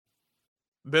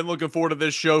Been looking forward to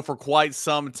this show for quite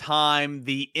some time.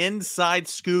 The inside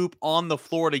scoop on the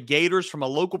Florida Gators from a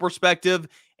local perspective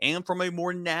and from a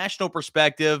more national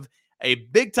perspective. A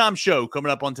big time show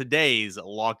coming up on today's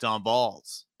Locked On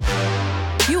Vols.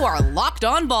 You are Locked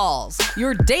On Vols,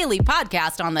 your daily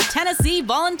podcast on the Tennessee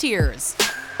Volunteers.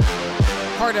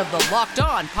 Part of the Locked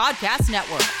On Podcast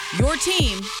Network, your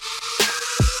team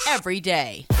every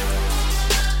day.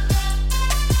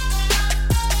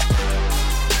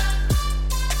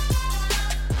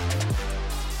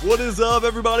 What is up,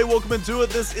 everybody? Welcome into it.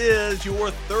 This is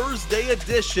your Thursday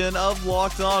edition of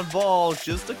Locked On Vols.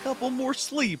 Just a couple more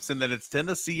sleeps, and then it's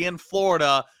Tennessee and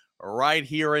Florida right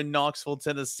here in Knoxville,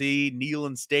 Tennessee,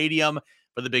 Neyland Stadium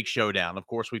for the big showdown. Of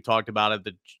course, we've talked about it.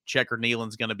 The Checker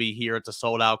Neyland's going to be here. It's a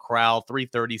sold-out crowd,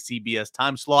 3:30 CBS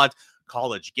time slot.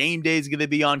 College game day is going to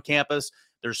be on campus.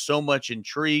 There's so much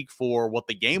intrigue for what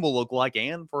the game will look like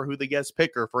and for who the guest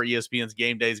picker for ESPN's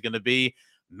game day is going to be.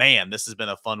 Man, this has been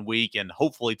a fun week, and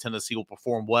hopefully Tennessee will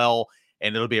perform well,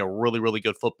 and it'll be a really, really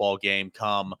good football game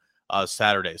come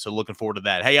Saturday. So looking forward to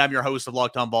that. Hey, I'm your host of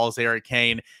Locked On Vols, Eric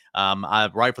Kane. I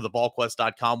write for the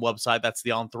VolQuest.com website. That's the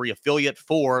On3 affiliate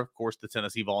for, of course, the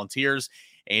Tennessee Volunteers.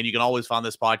 And you can always find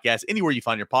this podcast anywhere you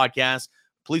find your podcast.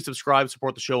 Please subscribe,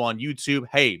 support the show on YouTube.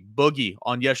 Hey, Boogie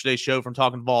on yesterday's show from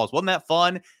Talking Vols. Wasn't that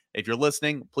fun? If you're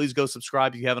listening, please go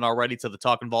subscribe if you haven't already to the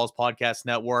Talking Vols Podcast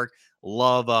Network.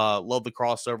 Love the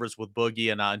crossovers with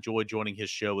Boogie, and I enjoy joining his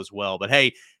show as well. But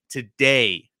hey,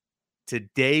 today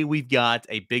we've got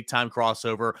a big-time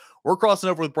crossover. We're crossing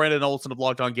over with Brandon Olson of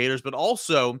Locked On Gators, but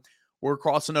also we're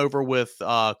crossing over with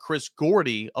Chris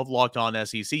Gordy of Locked On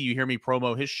SEC. You hear me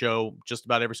promo his show just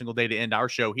about every single day to end our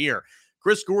show here.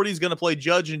 Chris Gordy's going to play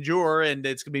judge and juror, and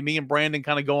it's going to be me and Brandon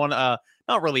kind of going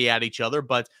not really at each other,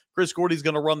 but Chris Gordy's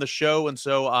going to run the show, and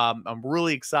so I'm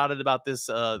really excited about this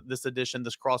edition,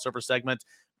 this crossover segment.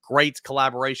 Great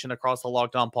collaboration across the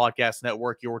Locked On Podcast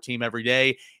Network, your team every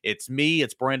day. It's me,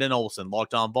 it's Brandon Olson,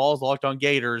 Locked On Vols, Locked On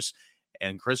Gators,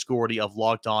 and Chris Gordy of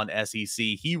Locked On SEC.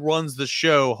 He runs the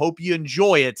show. Hope you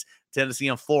enjoy it. Tennessee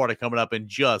and Florida coming up in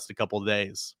just a couple of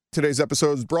days. Today's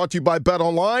episode is brought to you by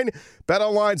BetOnline.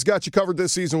 BetOnline's got you covered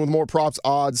this season with more props,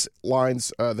 odds,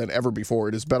 lines than ever before.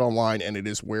 It is BetOnline, and it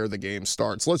is where the game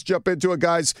starts. Let's jump into it,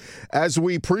 guys. As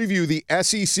we preview the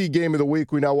SEC game of the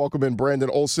week, we now welcome in Brandon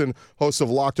Olson, host of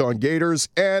Locked On Gators,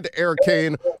 and Eric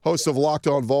Kane, host of Locked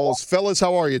On Vols. Fellas,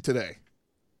 how are you today?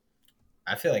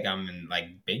 I feel like I'm in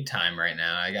big time right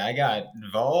now. I got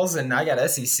Vols and I got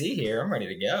SEC here. I'm ready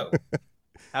to go.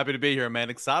 Happy to be here, man.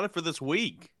 Excited for this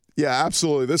week. Yeah,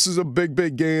 absolutely. This is a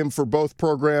big game for both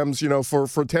programs. You know,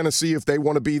 for Tennessee, if they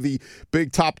want to be the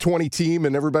big top 20 team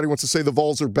and everybody wants to say the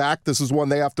Vols are back, this is one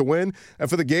they have to win. And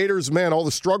for the Gators, man, all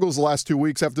the struggles the last 2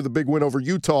 weeks after the big win over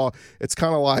Utah, it's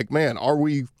kind of like, man, are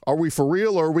we for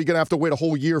real, or are we going to have to wait a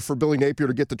whole year for Billy Napier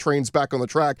to get the trains back on the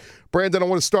track? Brandon, I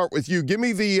want to start with you. Give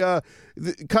me the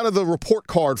kind of the report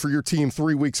card for your team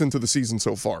 3 weeks into the season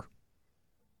so far.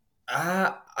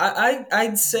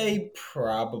 I'd say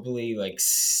probably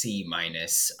C-.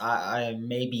 I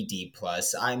maybe D+.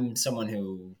 I'm someone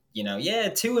who,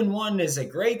 2-1 is a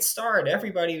great start.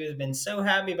 Everybody has been so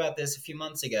happy about this a few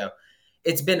months ago.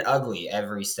 It's been ugly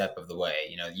every step of the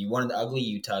way. You won the ugly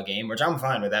Utah game, which I'm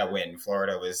fine with that win.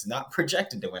 Florida was not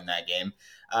projected to win that game.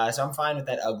 So I'm fine with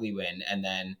that ugly win. And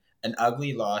then an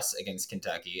ugly loss against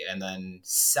Kentucky. And then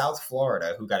South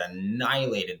Florida, who got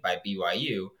annihilated by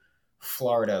BYU.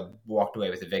 Florida walked away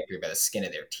with a victory by the skin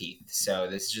of their teeth. So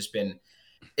this has just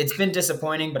it's been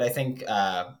disappointing, but I think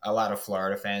a lot of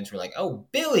Florida fans were like, oh,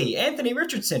 Billy, Anthony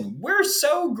Richardson, we're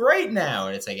so great now.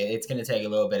 And it's going to take a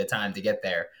little bit of time to get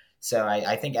there. So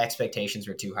I think expectations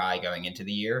were too high going into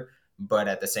the year, but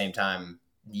at the same time,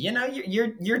 you're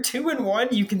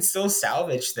 2-1, you can still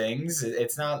salvage things.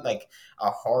 It's not like a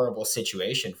horrible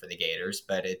situation for the Gators,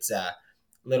 but it's a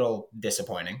little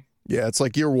disappointing. Yeah, it's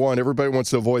like year one. Everybody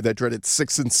wants to avoid that dreaded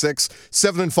 6-6.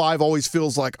 7-5 always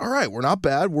feels like, all right, we're not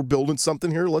bad. We're building something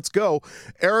here. Let's go.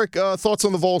 Eric, thoughts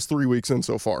on the Vols 3 weeks in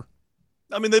so far?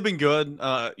 I mean, they've been good.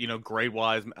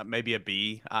 Grade-wise, maybe a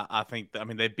B. I think,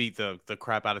 they beat the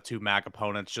crap out of two MAC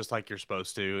opponents just like you're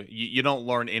supposed to. You don't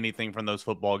learn anything from those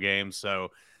football games. So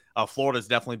Florida's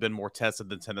definitely been more tested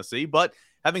than Tennessee. But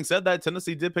having said that,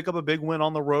 Tennessee did pick up a big win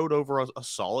on the road over a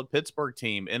solid Pittsburgh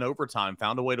team in overtime.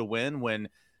 Found a way to win when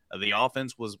the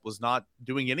offense was not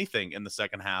doing anything in the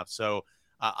second half. So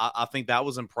I think that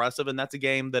was impressive, and that's a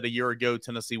game that a year ago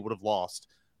Tennessee would have lost,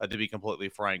 to be completely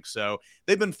frank. So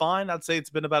they've been fine. I'd say it's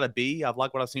been about a B. I've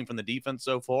liked what I've seen from the defense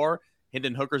so far.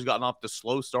 Hendon Hooker's gotten off to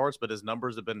slow starts, but his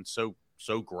numbers have been so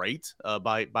great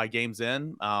by games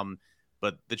in.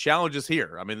 But the challenge is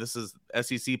here. I mean, this is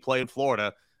SEC play in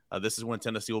Florida. this is when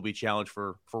Tennessee will be challenged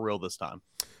for real this time.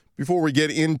 Before we get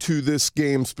into this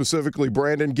game specifically,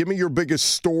 Brandon, give me your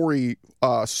biggest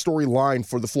storyline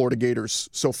for the Florida Gators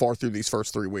so far through these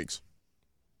first 3 weeks.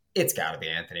 It's got to be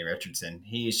Anthony Richardson.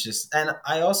 He's just, and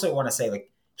I also want to say,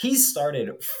 like, he's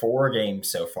started 4 games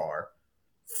so far.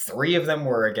 3 of them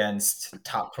were against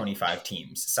top 25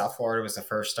 teams. South Florida was the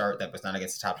first start that was not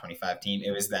against a top 25 team.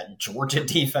 It was that Georgia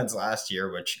defense last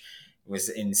year, which was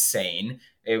insane.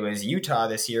 It was Utah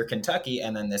this year, Kentucky,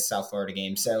 and then this South Florida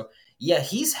game. So, yeah,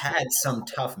 he's had some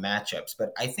tough matchups,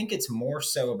 but I think it's more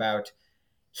so about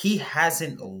he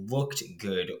hasn't looked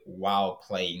good while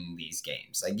playing these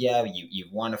games. Like, yeah,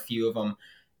 you've won a few of them,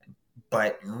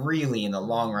 but really in the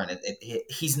long run,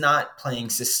 he's not playing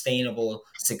sustainable,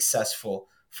 successful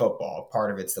football.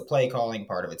 Part of it's the play calling,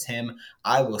 part of it's him.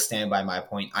 I will stand by my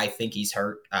point. I think he's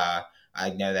hurt. I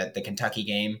know that the Kentucky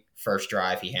game, first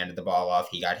drive, he handed the ball off,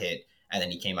 he got hit, and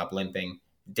then he came up limping.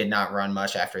 Did not run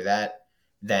much after that.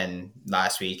 Then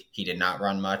last week, he did not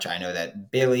run much. I know that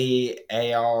Billy,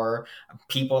 AR,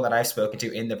 people that I've spoken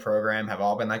to in the program have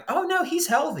all been like, oh, no, he's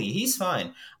healthy. He's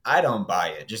fine. I don't buy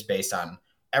it just based on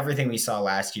everything we saw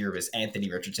last year was Anthony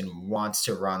Richardson wants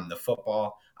to run the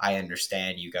football. I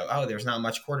understand you go, oh, there's not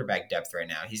much quarterback depth right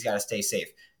now. He's got to stay safe.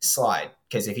 Slide.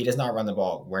 Because if he does not run the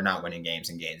ball, we're not winning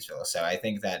games in Gainesville. So I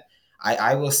think that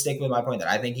I will stick with my point that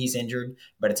I think he's injured,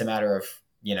 but it's a matter of,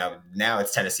 now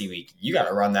it's Tennessee week. You got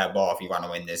to run that ball if you want to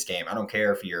win this game. I don't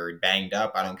care if you're banged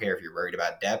up. I don't care if you're worried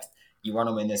about depth. You want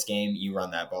to win this game, you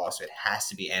run that ball. So it has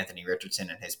to be Anthony Richardson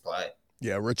and his play.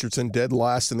 Yeah, Richardson dead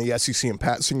last in the SEC in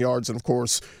passing yards, and of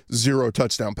course, 0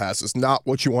 touchdown passes. Not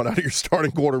what you want out of your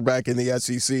starting quarterback in the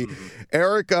SEC. Mm-hmm.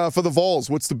 Eric, for the Vols,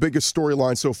 what's the biggest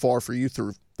storyline so far for you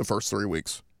through the first 3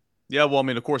 weeks? Yeah, well, I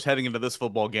mean, of course, heading into this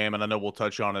football game, and I know we'll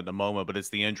touch on it in a moment, but it's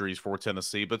the injuries for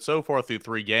Tennessee. But so far through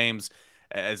 3 games,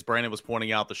 as Brandon was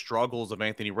pointing out, the struggles of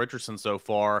Anthony Richardson so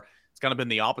far, it's kind of been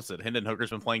the opposite. Hendon Hooker's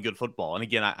been playing good football. And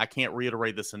again, I can't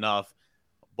reiterate this enough.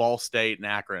 Ball State and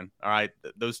Akron, all right,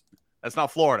 that's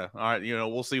not Florida, all right.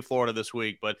 We'll see Florida this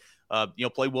week, but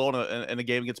played well in a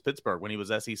game against Pittsburgh when he was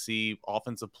SEC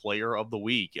Offensive Player of the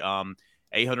Week.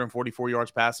 844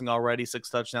 yards passing already, 6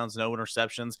 touchdowns, no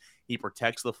interceptions. He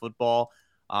protects the football.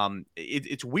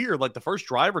 It's weird. Like the first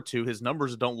drive or 2, his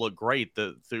numbers don't look great.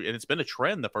 And it's been a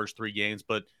trend the first 3 games,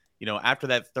 but after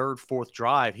that 3rd, 4th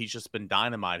drive, he's just been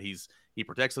dynamite. He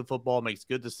protects the football, makes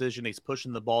good decisions. He's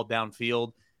pushing the ball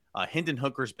downfield. Hendon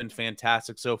Hooker's been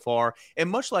fantastic so far. And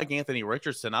much like Anthony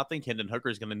Richardson, I think Hendon Hooker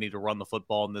is going to need to run the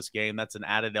football in this game. That's an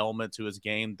added element to his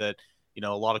game that, a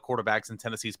lot of quarterbacks in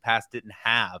Tennessee's past didn't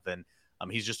have. And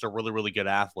he's just a really, really good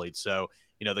athlete. So,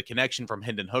 the connection from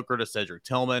Hendon Hooker to Cedric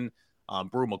Tillman,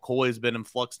 Brew McCoy has been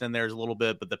influxed in there a little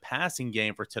bit, but the passing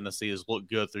game for Tennessee has looked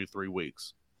good through 3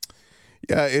 weeks.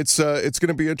 Yeah, it's going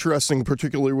to be interesting,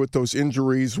 particularly with those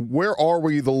injuries. Where are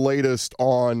we the latest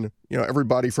on,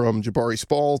 everybody from Jabari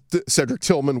Small, Cedric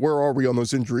Tillman? Where are we on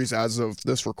those injuries as of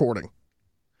this recording?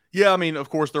 Yeah, I mean, of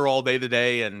course, they're all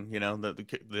day-to-day, and,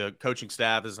 the coaching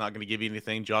staff is not going to give you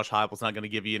anything. Josh Heupel's not going to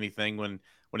give you anything when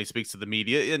he speaks to the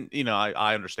media, and,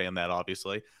 I understand that,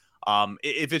 obviously.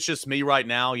 If it's just me right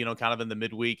now, kind of in the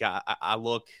midweek, I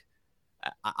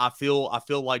feel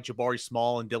like Jabari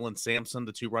Small and Dylan Sampson,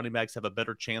 the 2 running backs, have a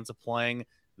better chance of playing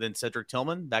than Cedric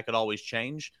Tillman. That could always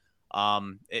change.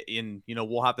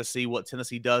 We'll have to see what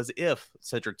Tennessee does if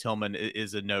Cedric Tillman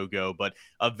is a no-go. But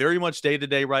very much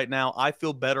day-to-day right now, I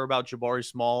feel better about Jabari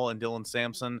Small and Dylan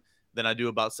Sampson than I do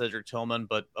about Cedric Tillman,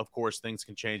 but of course things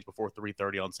can change before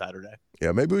 3:30 on Saturday.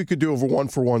 Yeah, maybe we could do a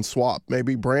 1-for-1 swap.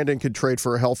 Maybe Brandon could trade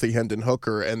for a healthy Hendon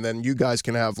Hooker, and then you guys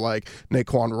can have like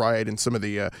Naquan Wright and some of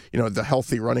the the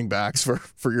healthy running backs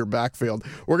for your backfield.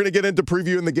 We're going to get into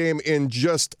previewing the game in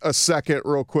just a second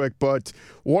real quick, but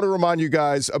want to remind you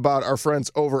guys about our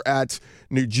friends over at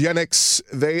Nugenix.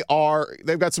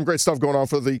 They've got some great stuff going on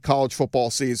for the college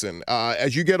football season.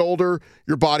 As you get older,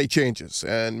 your body changes,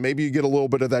 and maybe you get a little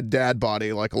bit of that dad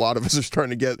body like a lot of us are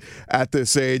starting to get at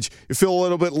this age. You feel a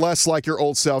little bit less like your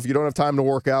old self. You don't have time to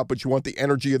work out, but you want the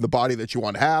energy in the body that you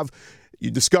want to have. You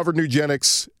discovered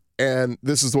Nugenix, and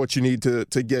this is what you need to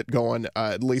get going,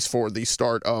 at least for the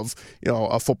start of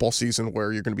a football season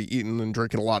where you're going to be eating and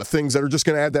drinking a lot of things that are just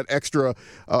going to add that extra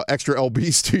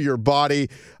lbs to your body.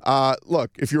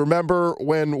 Look, if you remember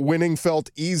when winning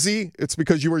felt easy, it's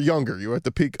because you were younger. You were at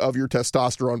the peak of your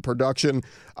testosterone production.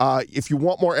 If you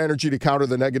want more energy to counter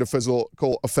the negative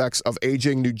physical effects of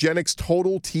aging, Nugenix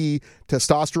Total T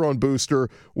Testosterone Booster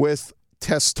with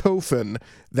Testofen,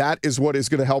 that is what is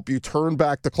going to help you turn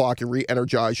back the clock and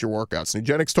re-energize your workouts.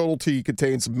 Nugenix Total T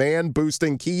contains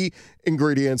man-boosting key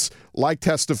ingredients like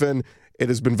Testofen. It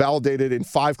has been validated in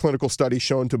 5 clinical studies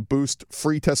shown to boost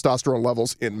free testosterone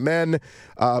levels in men.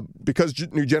 Because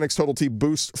Nugenix Total T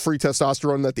boosts free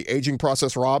testosterone that the aging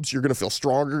process robs, you're going to feel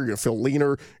stronger, you're going to feel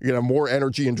leaner, you're going to have more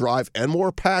energy and drive and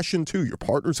more passion too. Your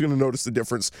partner's going to notice the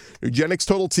difference. Nugenix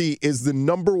Total T is the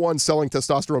 #1 selling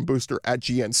testosterone booster at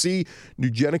GNC.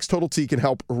 Nugenix Total T can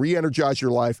help re-energize your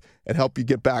life and help you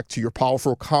get back to your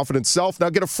powerful, confident self.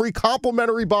 Now get a free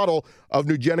complimentary bottle of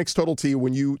Nugenix Total T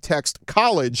when you text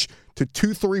COLLEGE to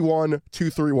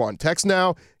 231231. Text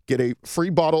now, get a free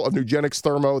bottle of Nugenix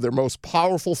Thermo, their most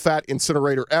powerful fat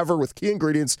incinerator ever, with key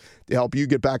ingredients to help you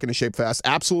get back into shape fast.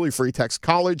 Absolutely free. Text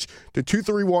COLLEGE to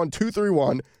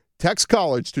 231231. Text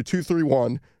COLLEGE to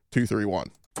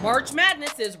 231231. March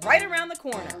Madness is right around the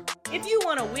corner. If you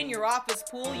want to win your office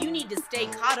pool, you need to stay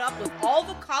caught up with all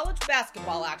the college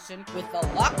basketball action with the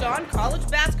Locked On College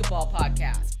Basketball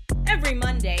Podcast. Every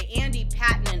Monday, Andy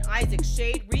Patton and Isaac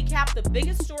Shade recap the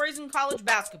biggest stories in college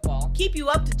basketball, keep you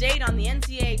up to date on the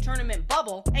NCAA tournament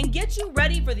bubble, and get you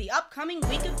ready for the upcoming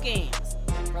week of games.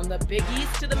 From the Big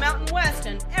East to the Mountain West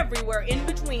and everywhere in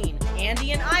between,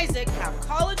 Andy and Isaac have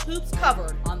college hoops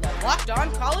covered on the Locked On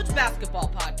College Basketball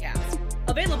Podcast.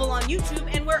 Available on YouTube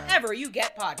and wherever you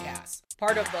get podcasts.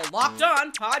 Part of the Locked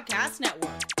On Podcast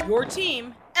Network. Your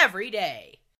team every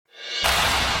day.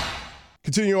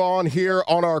 Continue on here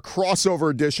on our crossover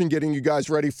edition, getting you guys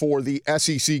ready for the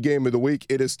SEC game of the week.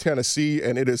 It is Tennessee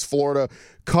and it is Florida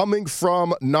coming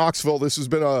from Knoxville. This has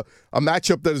been a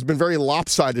matchup that has been very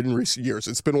lopsided in recent years.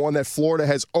 It's been one that Florida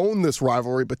has owned this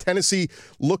rivalry, but Tennessee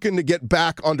looking to get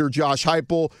back under Josh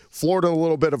Heupel. Florida in a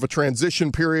little bit of a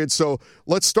transition period. So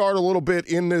let's start a little bit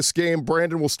in this game.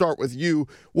 Brandon, we'll start with you.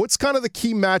 What's kind of the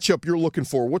key matchup you're looking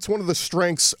for? What's one of the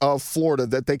strengths of Florida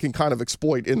that they can kind of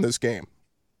exploit in this game?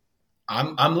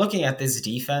 I'm looking at this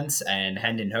defense and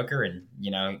Hendon Hooker, and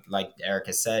like Eric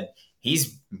has said,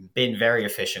 he's been very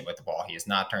efficient with the ball. He has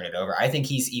not turned it over. I think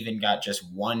he's even got just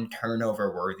one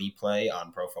turnover-worthy play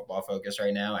on Pro Football Focus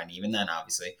right now, and even then,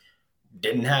 obviously,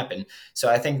 didn't happen. So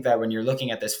I think that when you're looking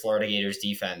at this Florida Gators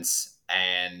defense,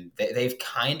 and they've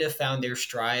kind of found their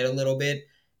stride a little bit,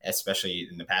 especially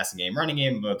in the passing game. Running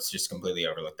game, let's just completely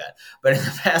overlook that. But in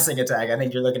the passing attack, I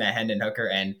think you're looking at Hendon Hooker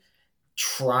and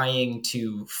trying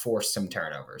to force some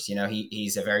turnovers.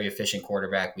 He's a very efficient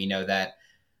quarterback. We know that.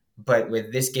 But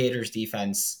with this Gators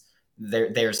defense,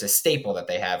 there's a staple that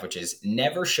they have, which is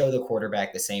never show the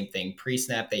quarterback the same thing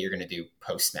pre-snap that you're going to do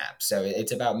post-snap. So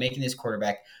it's about making this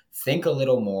quarterback think a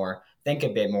little more, think a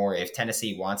bit more. If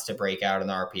Tennessee wants to break out an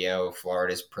RPO,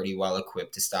 Florida's pretty well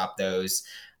equipped to stop those.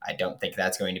 I don't think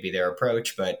that's going to be their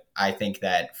approach, but I think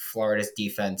that Florida's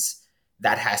defense,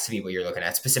 that has to be what you're looking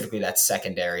at, specifically that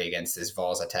secondary against this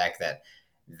Vols attack, that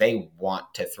they want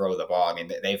to throw the ball. I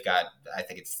mean, they've got, I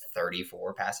think it's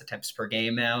 34 pass attempts per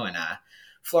game now, and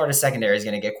Florida's secondary is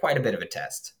going to get quite a bit of a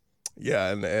test.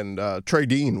 Yeah, and Trey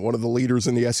Dean, one of the leaders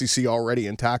in the SEC already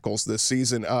in tackles this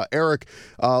season. Eric,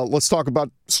 let's talk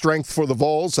about strength for the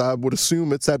Vols. I would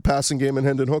assume it's that passing game in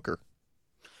Hendon Hooker.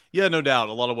 Yeah, no doubt.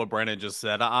 A lot of what Brandon just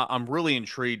said. I'm really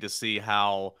intrigued to see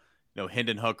how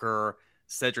Hendon Hooker,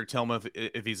 Cedric Tillman,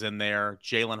 if he's in there,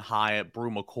 Jalen Hyatt, Brew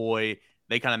McCoy,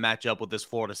 they kind of match up with this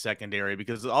Florida secondary,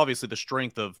 because obviously the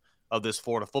strength of this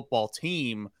Florida football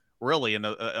team, really, and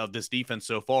of this defense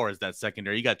so far, is that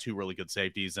secondary. You got two really good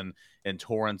safeties and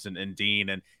Torrance and Dean,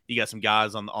 and you got some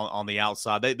guys on the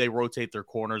outside. They rotate their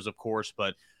corners, of course,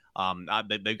 but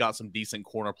they've got some decent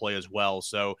corner play as well.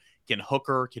 So can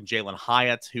Jalen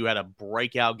Hyatt, who had a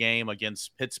breakout game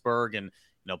against Pittsburgh and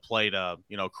played a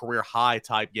career high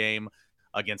type game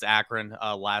against Akron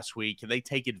last week, can they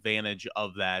take advantage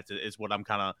of that, is what I'm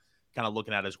kind of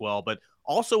looking at as well. But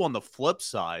also on the flip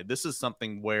side, this is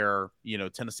something where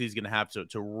Tennessee is going to have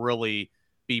to really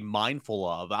be mindful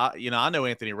of. I know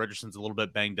Anthony Richardson's a little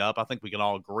bit banged up. I think we can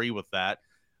all agree with that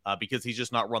because he's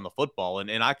just not run the football.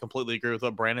 And I completely agree with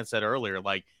what Brandon said earlier.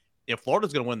 Like, if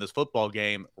Florida's going to win this football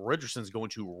game, Richardson's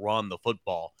going to run the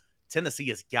football. Tennessee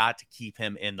has got to keep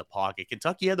him in the pocket.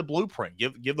 Kentucky had the blueprint.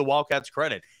 Give the Wildcats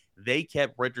credit. They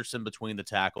kept Richardson between the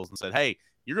tackles and said, hey,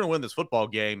 you're going to win this football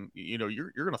game. You're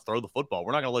going to throw the football.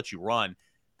 We're not going to let you run.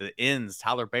 The ends,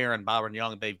 Tyler Barron, Byron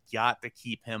Young, they've got to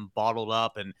keep him bottled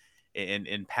up. And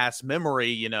in past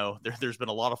memory, there's been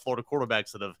a lot of Florida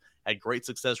quarterbacks that have had great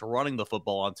success running the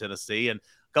football on Tennessee, and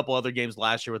a couple other games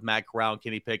last year with Matt Corral,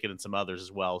 Kenny Pickett, and some others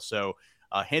as well. So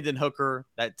Hendon Hooker,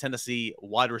 that Tennessee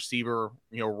wide receiver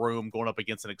room, going up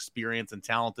against an experienced and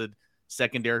talented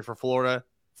secondary for Florida.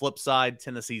 Flip side,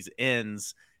 Tennessee's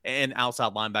ends and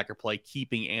outside linebacker play,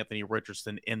 keeping Anthony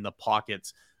Richardson in the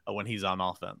pockets when he's on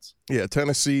offense. Yeah,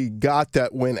 Tennessee got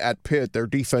that win at Pitt. Their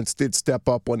defense did step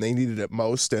up when they needed it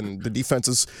most, and the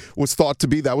defense was thought to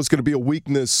be that was going to be a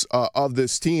weakness of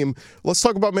this team. Let's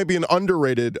talk about maybe an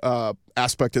underrated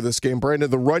aspect of this game. Brandon,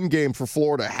 the run game for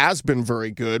Florida has been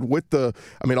very good with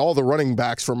all the running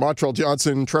backs from Montrell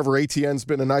Johnson. Trevor Etienne's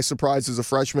been a nice surprise as a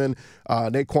freshman.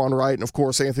 Naquan Wright, and of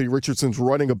course Anthony Richardson's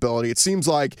running ability. It seems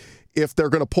like if they're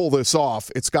going to pull this off,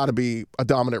 it's got to be a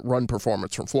dominant run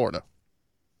performance from Florida.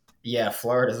 Yeah,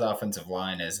 Florida's offensive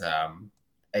line is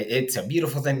it's a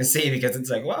beautiful thing to see because it's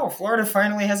like, wow, Florida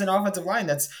finally has an offensive line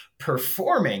that's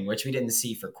performing, which we didn't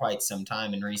see for quite some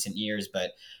time in recent years.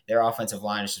 But their offensive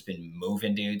line has just been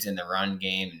moving dudes in the run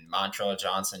game. Montrell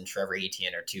Johnson, Trevor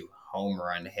Etienne are two home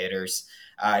run hitters.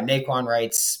 Naquan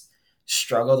Wright's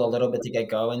struggled a little bit to get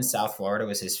going. South Florida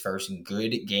was his first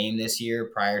good game this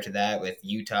year. Prior to that, with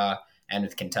Utah and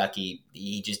with Kentucky,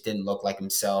 he just didn't look like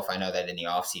himself. I know that in the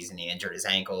offseason he injured his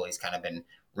ankle. He's kind of been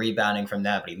rebounding from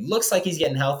that, but he looks like he's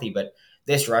getting healthy. But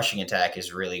this rushing attack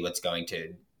is really what's going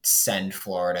to send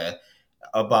Florida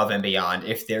above and beyond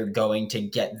if they're going to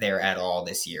get there at all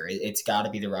this year. It's got to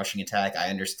be the rushing attack. I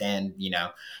understand,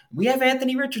 we have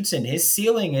Anthony Richardson. His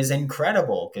ceiling is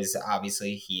incredible because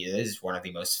obviously he is one of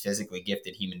the most physically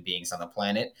gifted human beings on the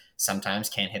planet. Sometimes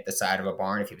can't hit the side of a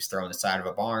barn if he was throwing the side of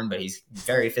a barn, but he's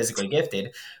very physically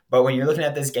gifted. But when you're looking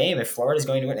at this game, if Florida's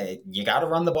going to win, you got to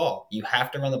run the ball. You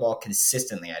have to run the ball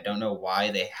consistently. I don't know why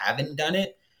they haven't done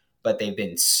it, but they've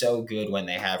been so good when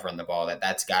they have run the ball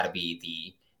that's got to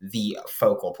be the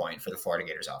focal point for the Florida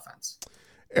Gators offense.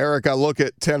 Eric, I look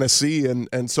at Tennessee,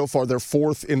 and so far they're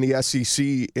fourth in the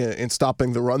SEC in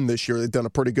stopping the run this year. They've done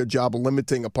a pretty good job of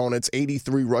limiting opponents,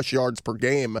 83 rush yards per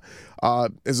game.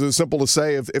 Is it simple to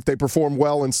say if they perform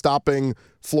well in stopping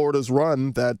Florida's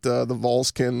run that the Vols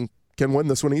can win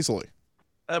this one easily?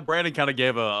 Brandon kind of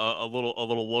gave a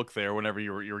little look there whenever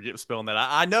you were spilling that.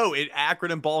 I know it,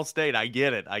 Akron and Ball State. I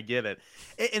get it.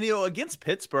 And against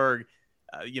Pittsburgh,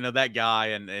 that guy,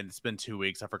 and it's been 2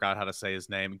 weeks. I forgot how to say his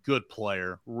name. Good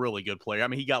player, really good player. I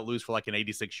mean, he got loose for like an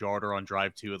 86-yarder on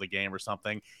drive 2 of the game or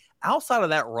something. Outside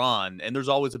of that run, and there's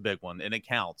always a big one, and it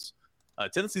counts.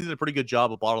 Tennessee did a pretty good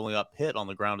job of bottling up Pitt on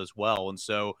the ground as well, and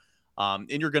so and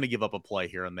you're going to give up a play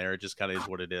here and there. It just kind of is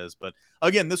what it is. But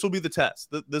again, this will be the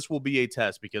test. This will be a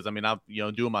test because I'm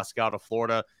doing my scout of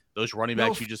Florida. Those running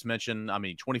backs you just mentioned.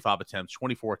 25 attempts,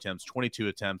 24 attempts, 22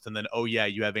 attempts, and then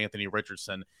you have Anthony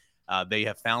Richardson. They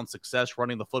have found success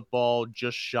running the football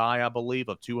just shy, I believe,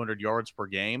 of 200 yards per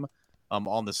game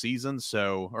on the season.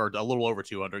 Or a little over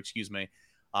 200, excuse me.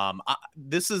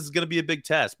 This is going to be a big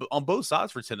test, but on both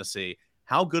sides for Tennessee,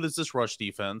 how good is this rush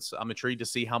defense? I'm intrigued to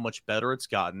see how much better it's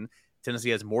gotten. Tennessee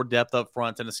has more depth up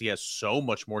front. Tennessee has so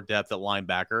much more depth at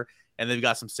linebacker, and they've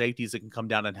got some safeties that can come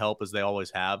down and help as they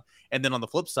always have. And then on the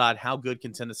flip side, how good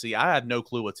can Tennessee? I have no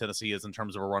clue what Tennessee is in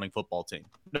terms of a running football team.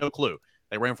 No clue.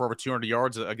 They ran for over 200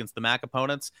 yards against the MAC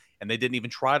opponents, and they didn't even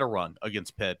try to run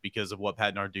against Pitt because of what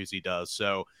Pat Narduzzi does.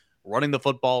 So running the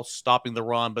football, stopping the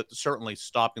run, but certainly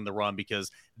stopping the run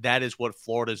because that is what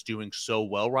Florida is doing so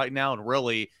well right now. And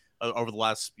really, over the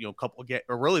last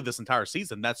really this entire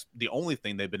season, that's the only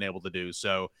thing they've been able to do.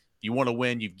 So if you want to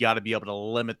win, you've got to be able to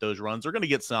limit those runs. They're going to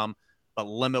get some, but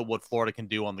limit what Florida can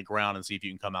do on the ground and see if you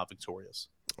can come out victorious.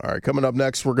 All right, coming up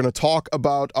next, we're going to talk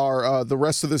about our the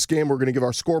rest of this game. We're going to give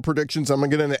our score predictions. I'm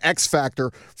going to get an X factor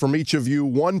from each of you.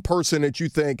 One person that you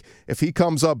think, if he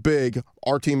comes up big,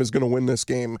 our team is going to win this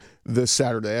game this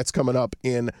Saturday. That's coming up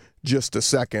in just a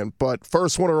second. But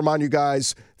first, I want to remind you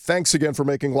guys, thanks again for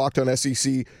making Locked On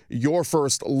SEC your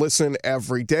first listen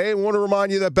every day. I want to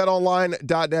remind you that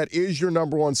BetOnline.net is your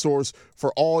number one source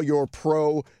for all your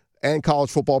pro and college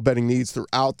football betting needs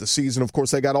throughout the season. Of course,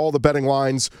 they got all the betting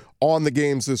lines on the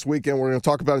games this weekend. We're going to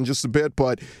talk about it in just a bit,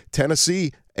 but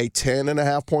Tennessee, a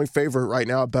 10.5-point favorite right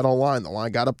now at BetOnline. The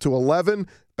line got up to 11,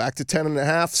 back to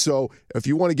 10.5. So if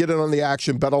you want to get in on the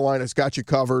action, BetOnline has got you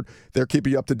covered. They're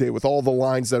keeping you up to date with all the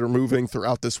lines that are moving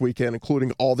throughout this weekend,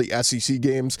 including all the SEC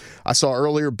games. I saw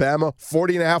earlier Bama,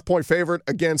 40.5-point favorite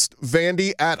against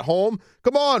Vandy at home.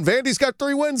 Come on, Vandy's got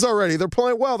 3 wins already. They're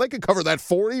playing well. They could cover that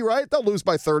 40, right? They'll lose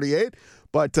by 38.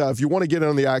 But if you want to get in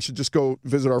on the action, just go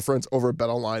visit our friends over at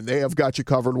BetOnline. They have got you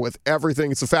covered with everything.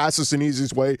 It's the fastest and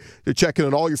easiest way to check in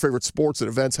on all your favorite sports and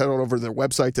events. Head on over to their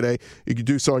website today. You can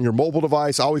do so on your mobile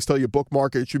device. I always tell you,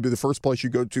 bookmark it. It should be the first place you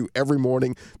go to every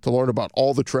morning to learn about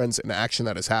all the trends and action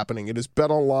that is happening. It is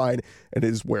BetOnline, and it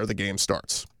is where the game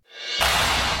starts.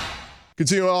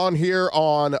 Continue on here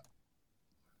on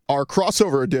our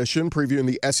crossover edition, previewing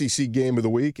the SEC game of the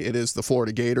week. It is the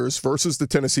Florida Gators versus the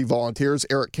Tennessee Volunteers.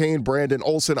 Eric Kane, Brandon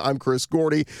Olson, I'm Chris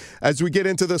Gordy. As we get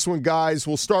into this one, guys,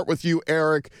 we'll start with you,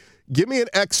 Eric. give me an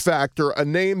X factor, a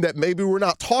name that maybe we're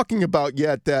not talking about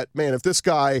yet that, man, if this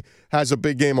guy has a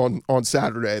big game on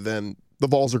Saturday, then the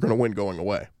Vols are going to win going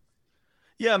away.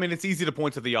 Yeah, I mean, it's easy to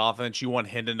point to the offense. You want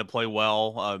Hendon to play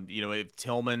well. If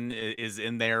Tillman is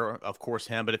in there, of course,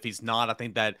 him. But if he's not, I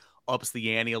think that ups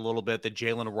the ante a little bit. That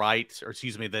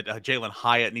Jalen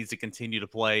Hyatt needs to continue to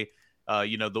play,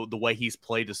 the way he's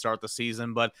played to start the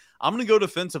season. But I'm going to go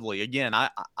defensively. Again,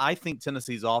 I think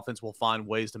Tennessee's offense will find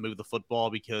ways to move the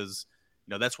football because,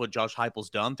 that's what Josh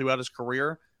Heupel's done throughout his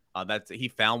career. He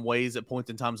found ways at points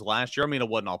in times last year. I mean, it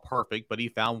wasn't all perfect, but he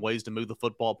found ways to move the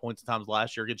football at points in times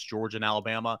last year against Georgia and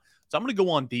Alabama. So I'm going to go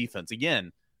on defense.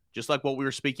 Again, just like what we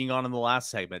were speaking on in the last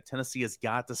segment, Tennessee has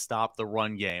got to stop the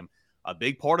run game. A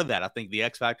big part of that, I think the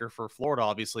X factor for Florida,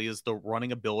 obviously, is the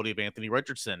running ability of Anthony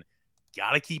Richardson.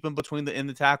 Got to keep him in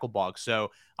the tackle box.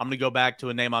 So I'm going to go back to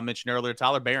a name I mentioned earlier,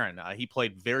 Tyler Barron. He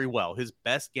played very well. His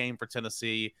best game for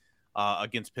Tennessee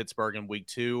against Pittsburgh in week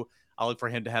 2. I look for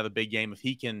him to have a big game if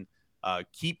he can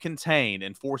keep contained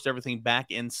and force everything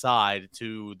back inside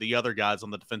to the other guys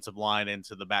on the defensive line and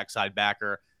to the backside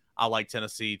backer. I like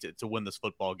Tennessee to win this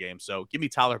football game. So give me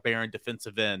Tyler Barron,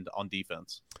 defensive end on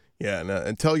defense. Yeah,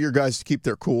 and tell your guys to keep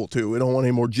their cool, too. We don't want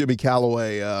any more Jimmy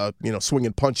Callaway,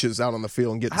 swinging punches out on the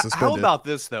field and getting suspended. How about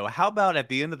this, though? How about at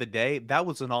the end of the day, that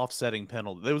was an offsetting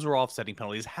penalty. Those were offsetting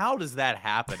penalties. How does that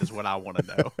happen is what I want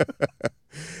to know.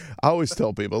 I always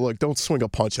tell people, look, don't swing a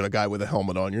punch at a guy with a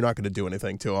helmet on. You're not going to do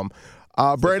anything to him.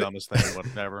 Brandon, the dumbest thing,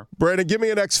 whatever. Brandon, give me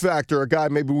an X factor, a guy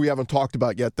maybe we haven't talked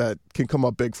about yet that can come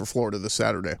up big for Florida this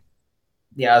Saturday.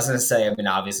 Yeah, I was going to say,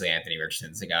 obviously Anthony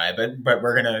Richardson's the guy, but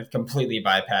we're going to completely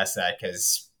bypass that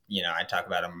because, I talk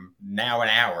about him now an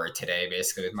hour today,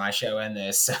 basically, with my show and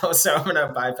this. So I'm going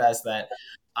to bypass that.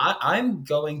 I'm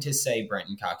going to say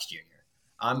Brenton Cox Jr.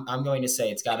 I'm going to say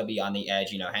it's got to be on the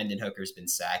edge. Hendon Hooker's been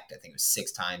sacked, I think it was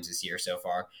 6 times this year so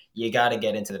far. You got to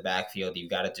get into the backfield. You've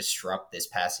got to disrupt this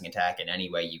passing attack in any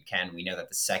way you can. We know that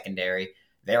the secondary,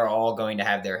 they're all going to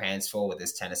have their hands full with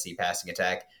this Tennessee passing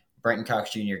attack. Brenton Cox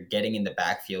Jr. getting in the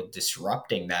backfield,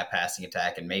 disrupting that passing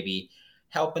attack, and maybe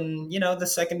helping, the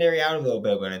secondary out a little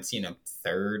bit when it's,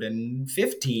 3rd and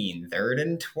 15, 3rd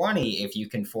and 20, if you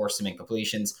can force some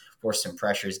incompletions, force some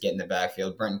pressures, get in the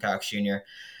backfield. Brenton Cox Jr.,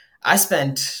 I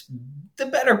spent the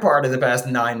better part of the past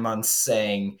 9 months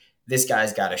saying this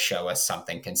guy's got to show us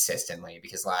something consistently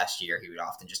because last year he would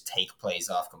often just take plays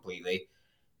off completely,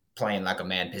 playing like a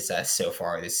man possessed so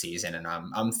far this season. And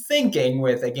I'm thinking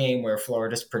with a game where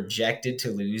Florida's projected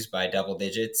to lose by double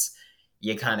digits,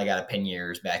 you kind of got to pin your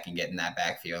ears back and get in that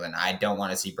backfield. And I don't want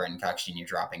to see Brenton Cox Jr.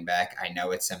 dropping back. I know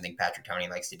it's something Patrick Toney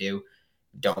likes to do.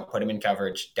 Don't put him in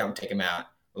coverage. Don't take him out.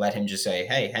 Let him just say,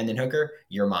 hey, Hendon Hooker,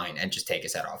 you're mine, and just take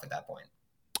his head off at that point.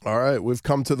 All right, we've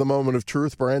come to the moment of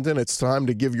truth, Brandon. It's time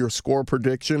to give your score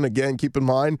prediction. Again, keep in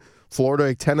mind, Florida,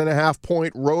 a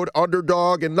 10.5-point road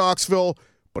underdog in Knoxville,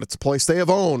 but it's a place they have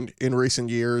owned in recent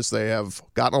years. They have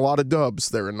gotten a lot of dubs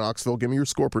there in Knoxville. Give me your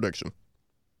score prediction.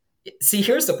 See,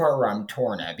 here's the part where I'm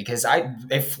torn at, because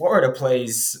if Florida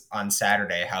plays on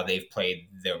Saturday how they've played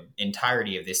the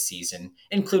entirety of this season,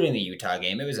 including the Utah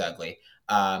game, it was ugly,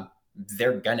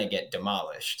 they're going to get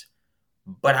demolished.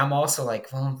 But I'm also like,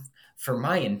 well, for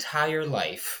my entire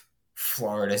life,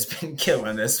 Florida's been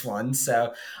killing this one.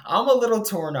 So I'm a little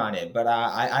torn on it. But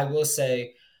I will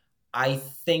say, I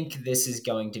think this is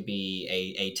going to be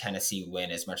a Tennessee win,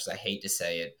 as much as I hate to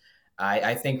say it.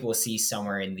 I think we'll see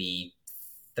somewhere in the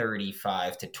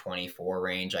 35-24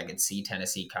 range. I could see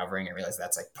Tennessee covering. I realize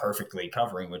that's like perfectly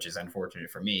covering, which is unfortunate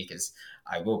for me because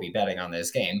I will be betting on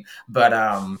this game. But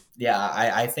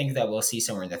I think that we'll see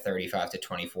somewhere in the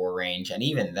 35-24 range. And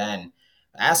even then,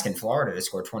 asking Florida to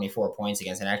score 24 points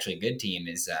against an actually good team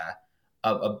is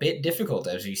a bit difficult,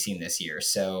 as we've seen this year.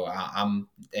 So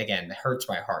again, it hurts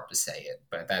my heart to say it,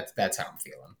 but that's how I'm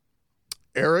feeling.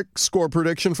 Eric, score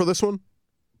prediction for this one?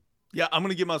 Yeah, I'm going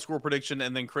to give my score prediction,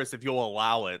 and then, Chris, if you'll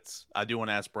allow it, I do want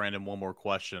to ask Brandon one more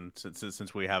question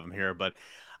since we have him here. But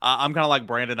I'm kind of like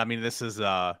Brandon. I mean, this is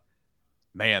a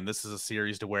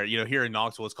series to where, here in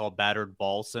Knoxville, it's called battered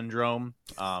ball syndrome.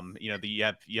 You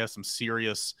have some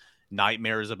serious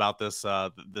nightmares about this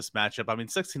matchup. I mean,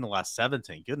 16 the last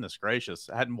 17. Goodness gracious.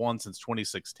 I hadn't won since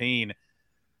 2016.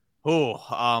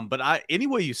 But any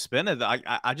way you spin it,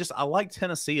 I like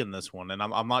Tennessee in this one, and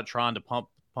I'm not trying to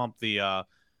pump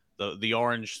the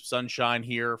orange sunshine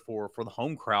here for the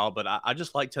home crowd, but I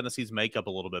just like Tennessee's makeup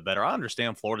a little bit better. I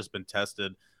understand Florida's been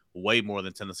tested way more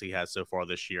than Tennessee has so far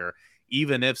this year.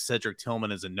 Even if Cedric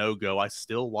Tillman is a no-go, I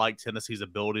still like Tennessee's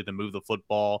ability to move the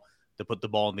football, to put the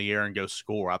ball in the air and go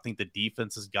score. I think the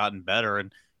defense has gotten better,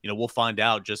 and we'll find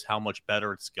out just how much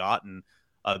better it's gotten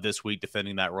this week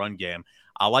defending that run game.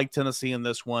 I like Tennessee in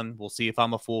this one. We'll see if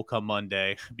I'm a fool come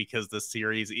Monday because this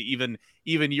series, even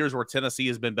years where Tennessee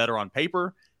has been better on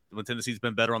paper, when Tennessee's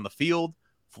been better on the field,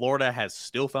 Florida has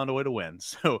still found a way to win.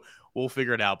 So we'll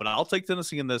figure it out. But I'll take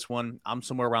Tennessee in this one. I'm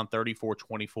somewhere around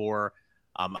 34-24.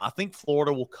 I think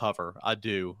Florida will cover. I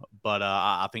do. But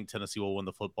I think Tennessee will win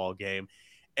the football game.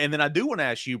 And then I do want to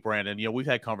ask you, Brandon, we've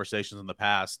had conversations in the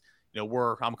past. I'm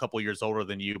a couple of years older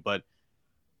than you, but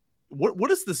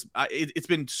what is this? It's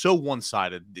been so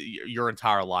one-sided your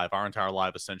entire life, our entire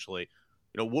life, essentially.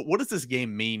 What does this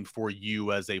game mean for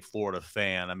you as a Florida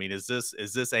fan? I mean, is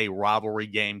this a rivalry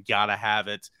game? Gotta have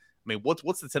it. I mean,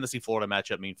 what's the Tennessee-Florida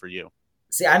matchup mean for you?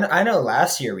 See, I know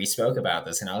last year we spoke about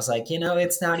this, and I was like,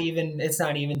 it's not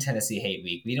even Tennessee hate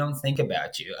week. We don't think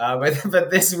about you, but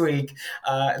this week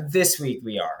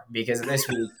we are, because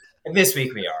this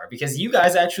week we are, because you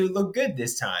guys actually look good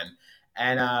this time,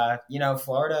 and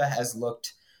Florida has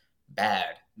looked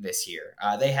bad this year.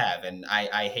 They have, and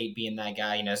I hate being that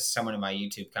guy. Someone in my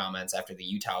YouTube comments after the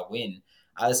Utah win,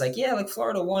 I was like, yeah, like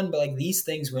Florida won, but like these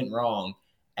things went wrong.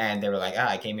 And they were like,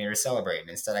 I came here to celebrate. And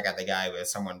instead, I got the guy with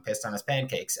someone pissed on his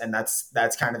pancakes. And that's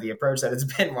kind of the approach that it's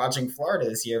been watching Florida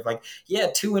this year. Of like, yeah,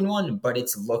 2-1, but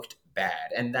it's looked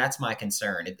bad. And that's my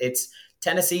concern. It's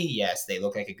Tennessee. Yes, they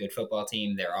look like a good football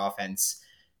team. Their offense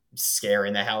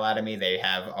scaring the hell out of me. They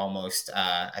have almost,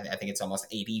 I think it's almost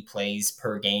 80 plays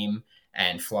per game.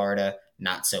 And Florida,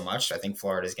 not so much. I think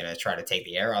Florida is going to try to take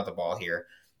the air out of the ball here.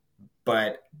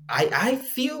 But I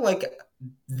feel like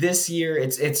this year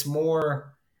it's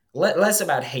more... less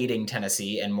about hating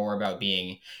Tennessee and more about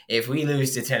being, if we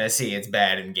lose to Tennessee, it's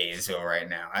bad in Gainesville right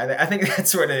now. I think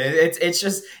that's what it is. It's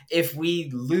just, if we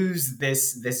lose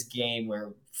this game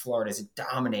where Florida's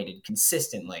dominated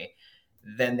consistently,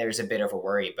 then there's a bit of a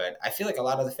worry. But I feel like a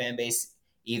lot of the fan base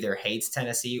either hates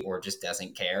Tennessee or just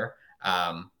doesn't care.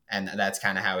 And that's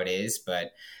kind of how it is.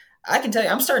 But I can tell you,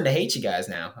 I'm starting to hate you guys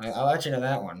now. I'll let you know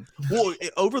that one. Well,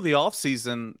 over the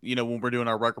offseason, when we're doing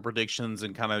our record predictions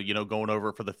and kind of, going over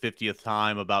it for the 50th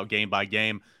time about game by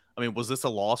game, I mean, was this a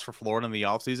loss for Florida in the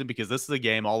offseason? Because this is a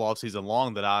game all offseason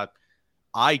long that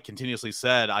I continuously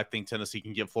said I think Tennessee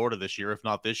can get Florida this year. If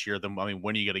not this year, then, I mean,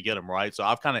 when are you going to get them, right?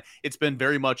 So it's been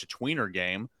very much a tweener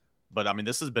game. But, I mean,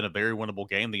 this has been a very winnable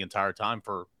game the entire time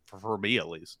for me at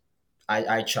least.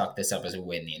 I chalk this up as a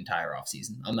win the entire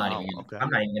offseason. I'm not even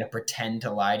going to pretend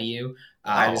to lie to you.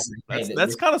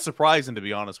 That's kind of surprising, to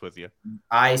be honest with you.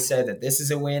 I said that this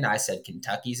is a win. I said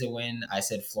Kentucky's a win. I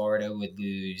said Florida would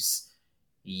lose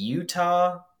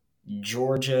Utah,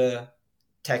 Georgia,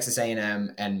 Texas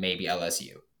A&M, and maybe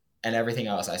LSU. And everything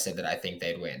else, I said that I think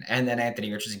they'd win. And then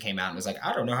Anthony Richardson came out and was like,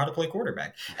 I don't know how to play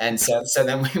quarterback. And so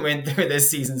then we went through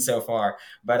this season so far.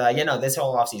 But, this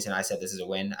whole offseason, I said this is a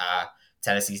win.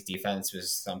 Tennessee's defense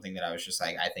was something that I was just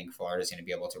like, I think Florida's going to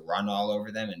be able to run all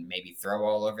over them and maybe throw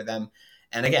all over them.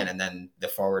 And then the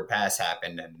forward pass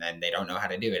happened, and then they don't know how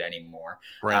to do it anymore.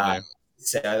 Right.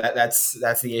 So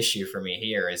that's the issue for me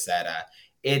here, is that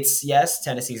it's, yes,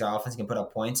 Tennessee's offense can put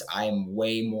up points. I am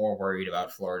way more worried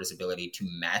about Florida's ability to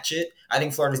match it. I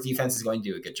think Florida's defense is going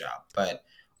to do a good job, but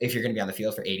if you're going to be on the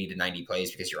field for 80 to 90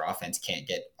 plays because your offense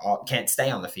can't stay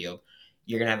on the field,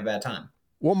 you're going to have a bad time.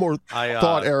 One more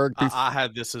thought, Eric. I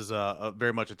had this as a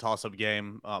very much a toss-up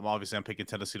game. Obviously, I'm picking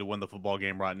Tennessee to win the football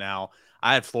game right now.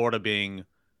 I had Florida being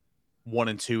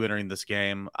 1-2 entering this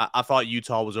game. I thought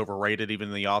Utah was overrated even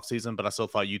in the offseason, but I still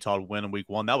thought Utah would win in week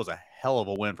 1. That was a hell of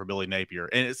a win for Billy Napier,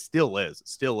 and it still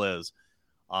is.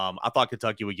 I thought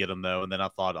Kentucky would get them, though, and then I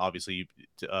thought, obviously,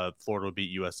 Florida would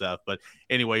beat USF. But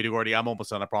anyway, Duarty, I'm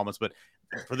almost done, I promise. But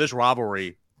for this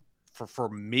rivalry, for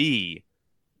me,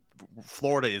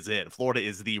 Florida is it. Florida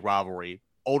is the rivalry.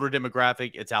 Older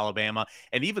demographic, it's Alabama.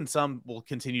 And even some will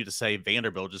continue to say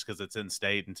Vanderbilt just because it's in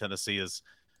state, and Tennessee has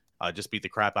just beat the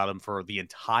crap out of them for the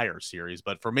entire series.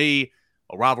 But for me,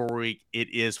 a rivalry,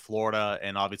 it is Florida.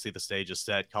 And obviously the stage is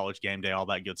set, college game day, all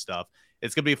that good stuff.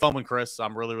 It's going to be a fun one, Chris.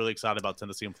 I'm really, really excited about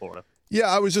Tennessee and Florida. Yeah,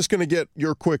 I was just going to get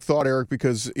your quick thought, Eric,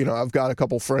 because, I've got a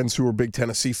couple friends who are big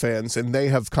Tennessee fans, and they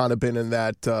have kind of been in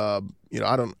that, I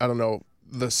don't know,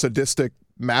 the sadistic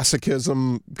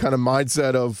masochism kind of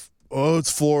mindset of, oh,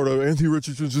 it's Florida, Anthony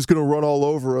Richardson's just going to run all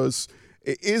over us.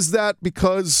 Is that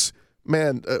because,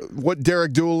 man, what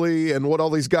Derek Dooley and what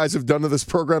all these guys have done to this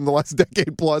program the last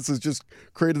decade plus has just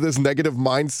created this negative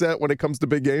mindset when it comes to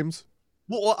big games?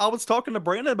 Well, I was talking to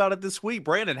Brandon about it this week.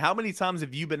 Brandon, how many times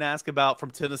have you been asked about,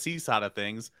 from Tennessee side of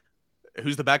things,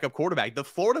 who's the backup quarterback? The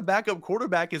Florida backup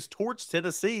quarterback has torched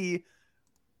Tennessee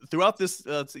throughout this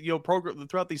program,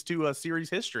 throughout these two series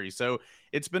history. So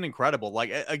it's been incredible.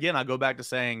 Like, again, I go back to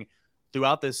saying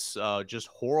throughout this just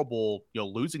horrible,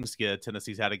 losing skid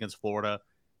Tennessee's had against Florida,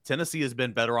 Tennessee has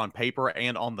been better on paper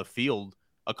and on the field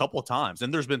a couple of times.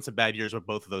 And there's been some bad years where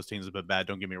both of those teams have been bad,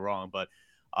 don't get me wrong, but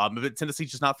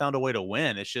Tennessee's just not found a way to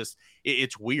win. It's just,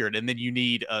 it's weird. And then you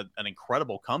need an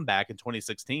incredible comeback in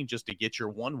 2016 just to get your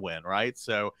one win, right?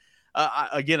 So,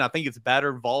 again, I think it's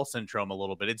battered Vol syndrome a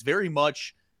little bit. It's very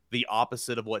much the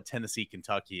opposite of what Tennessee,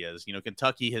 Kentucky is.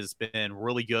 Kentucky has been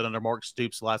really good under Mark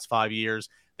Stoops the last 5 years.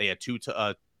 They had two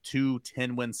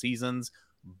 10-win seasons.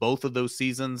 Both of those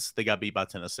seasons, they got beat by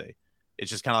Tennessee. It's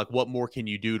just kind of like, what more can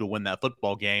you do to win that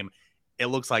football game? It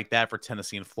looks like that for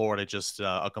Tennessee and Florida, just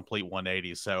a complete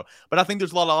 180. So, but I think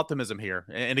there's a lot of optimism here.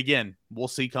 And again, we'll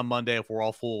see come Monday if we're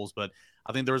all fools, but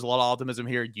I think there's a lot of optimism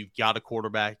here. You've got a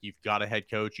quarterback, you've got a head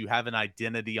coach, you have an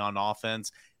identity on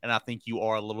offense, and I think you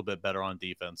are a little bit better on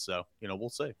defense. So, we'll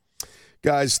see.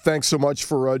 Guys, thanks so much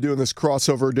for doing this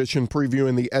crossover edition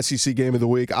previewing the SEC game of the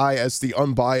week. I, as the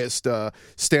unbiased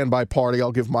standby party,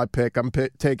 I'll give my pick. I'm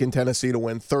taking Tennessee to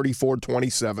win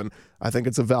 34-27. I think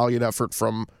it's a valiant effort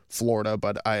from Florida,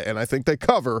 I think they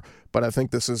cover, but I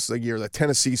think this is the year that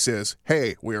Tennessee says,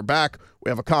 hey, we are back, we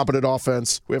have a competent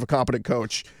offense, we have a competent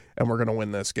coach, and we're going to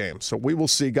win this game. So we will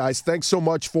see, guys. Thanks so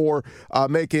much for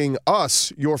making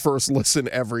us your first listen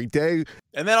every day.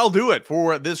 And that'll do it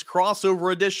for this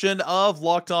crossover edition of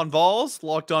Locked On Vols,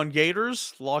 Locked On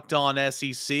Gators, Locked On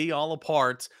SEC, all a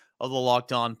part of the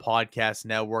Locked On Podcast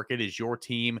Network. It is your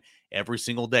team every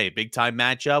single day. Big time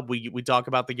matchup. We talk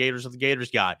about the Gators with the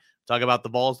Gators guy. Talk about the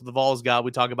Vols with the Vols guy.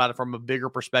 We talk about it from a bigger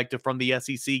perspective from the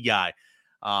SEC guy.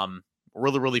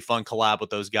 Really, really fun collab with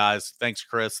those guys. Thanks,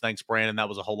 Chris. Thanks, Brandon. That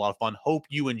was a whole lot of fun. Hope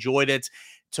you enjoyed it.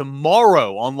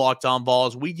 Tomorrow on Locked On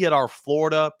Vols, we get our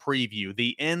Florida preview, the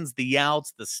ins, the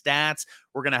outs, the stats.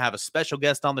 We're going to have a special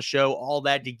guest on the show, all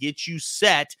that to get you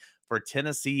set for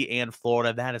Tennessee and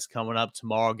Florida. That is coming up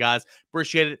tomorrow, guys.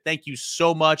 Appreciate it. Thank you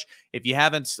so much. If you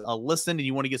haven't listened and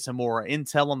you want to get some more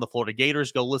intel on the Florida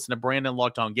Gators, go listen to Brandon,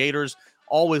 Locked On Gators.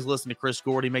 Always listen to Chris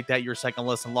Gordy. Make that your second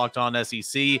listen, Locked On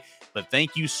SEC. But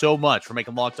thank you so much for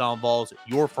making Locked On Vols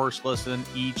your first listen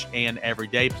each and every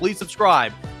day. Please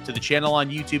subscribe to the channel on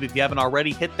YouTube if you haven't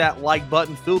already. Hit that like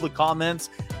button. Fill the comments.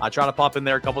 I try to pop in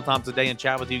there a couple times a day and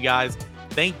chat with you guys.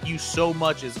 Thank you so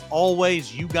much as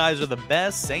always. You guys are the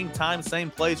best. Same time,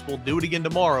 same place. We'll do it again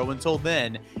tomorrow. Until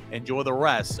then, enjoy the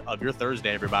rest of your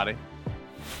Thursday, everybody.